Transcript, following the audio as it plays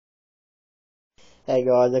Hey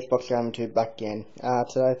guys, Xbox Gamer 2 back again.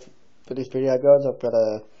 Today for this video guys, I've got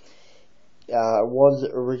a,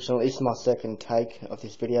 this is my second take of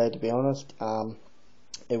this video to be honest.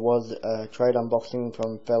 It was a trade unboxing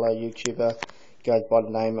from fellow YouTuber, goes by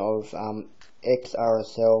the name of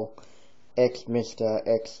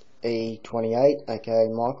xRSLxMrXE28, aka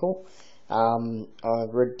Michael. I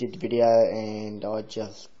already did the video and I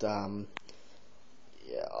just, I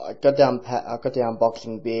got the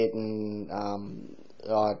unboxing bit and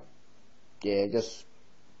just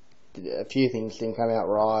a few things didn't come out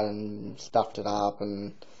right and stuffed it up,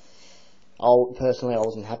 and personally I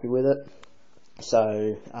wasn't happy with it.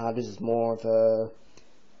 So this is more of a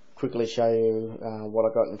quickly show you what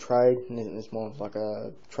I got in trade. This is more of like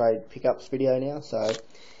a trade pickups video now. So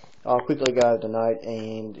I'll quickly go over the note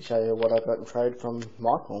and show you what I got in trade from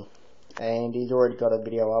Michael, and he's already got a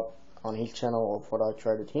video up on his channel of what I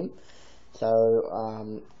traded him.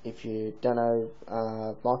 So if you don't know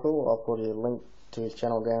Michael, I'll put a link to his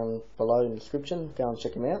channel down below in the description. Go and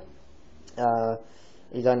check him out.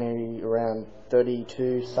 He's only around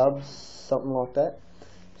 32 subs, something like that.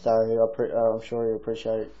 So I'm sure you'll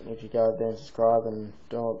appreciate it if you go over there and subscribe and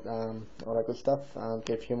do all that good stuff.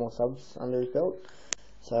 Get a few more subs under his belt.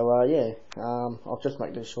 So yeah, I'll just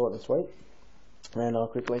make this short and sweet, and I'll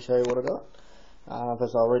quickly show you what I got.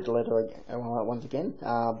 First I'll read the letter once again.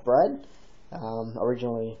 Brad,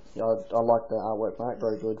 originally, I like the artwork, mate,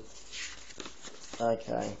 very good.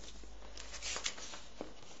 Okay.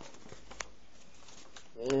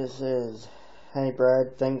 It says, "Hey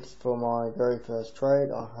Brad, thanks for my very first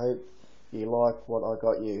trade. I hope you like what I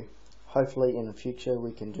got you. Hopefully in the future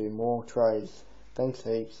we can do more trades. Thanks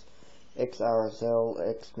heaps.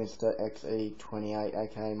 xRSLxMrXE28,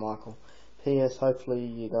 aka Michael. P.S. Hopefully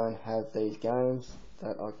you don't have these games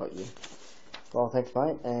that I got you." Well, thanks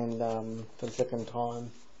mate, and for the second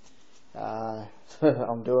time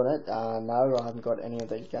I'm doing it. No, I haven't got any of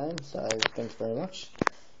these games, so thanks very much.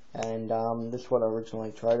 And this is what I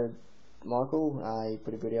originally traded Michael. He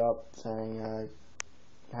put a video up saying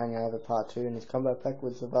Hangover Part 2 and his combo pack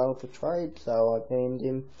was available for trade, so I PM'd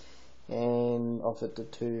him and offered the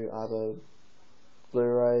 2 other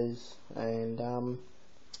Blu-rays, and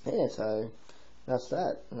yeah, so that's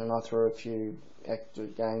that. And I threw a few extra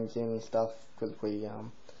games in and stuff because we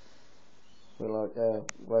like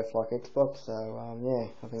both like Xbox, so yeah,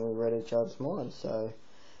 I think we read each other's minds. So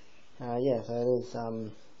yeah, so it is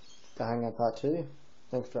The Hangover Part 2.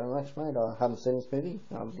 Thanks very much mate. I haven't seen this movie,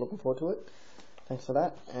 I'm looking forward to it. Thanks for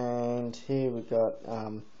that. And here we got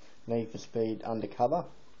Need for Speed Undercover.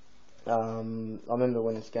 I remember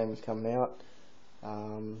when this game was coming out,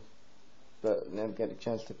 but never get a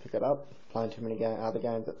chance to pick it up, playing too many other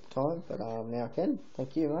games at the time, but now I can.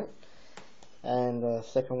 Thank you mate. And the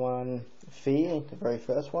second one, Fear, the very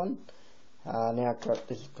first one. Now I've got,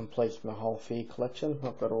 this completes my whole Fear collection.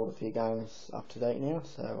 I've got all the Fear games up to date now,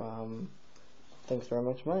 so thanks very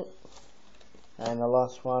much mate. And the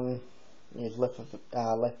last one is Left 4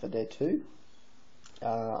 Dead 2.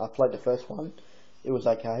 I played the first one, it was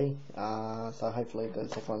okay, so hopefully the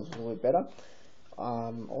second one's a little bit better.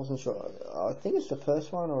 I wasn't sure, I think it's the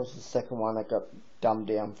first one or it's the second one that got dumbed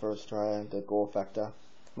down for Australia, the gore factor.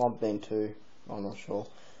 Might have been 2, I'm not sure,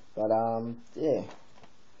 but yeah.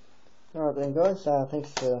 Alright then guys,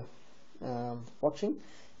 thanks for watching,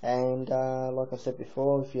 and like I said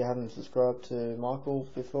before, if you haven't subscribed to Michael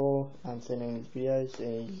before and seen any of his videos,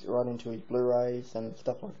 he's right into his Blu-rays and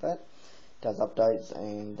stuff like that, does updates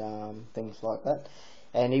and things like that,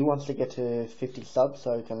 and he wants to get to 50 subs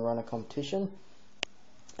so he can run a competition.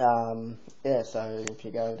 Yeah, so if you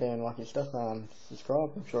go there and like his stuff,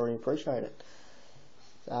 subscribe, I'm sure he'll appreciate it.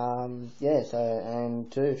 Yeah, so, and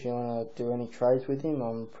too, if you want to do any trades with him,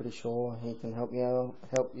 I'm pretty sure he can help you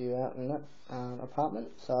out in that apartment.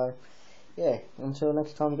 So yeah, until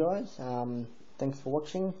next time guys, thanks for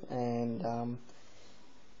watching, and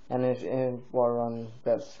if while we're on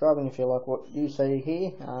about subscribing, if you like what you see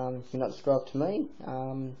here, if you're not subscribed to me,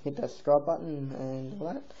 hit that subscribe button and all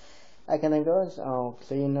that. Okay then guys, I'll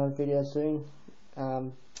see you in another video soon.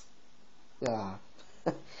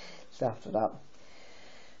 Stuffed it up.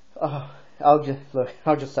 Oh, I'll just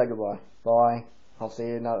say goodbye. Bye. I'll see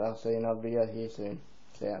you another video here soon.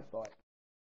 See ya. Bye.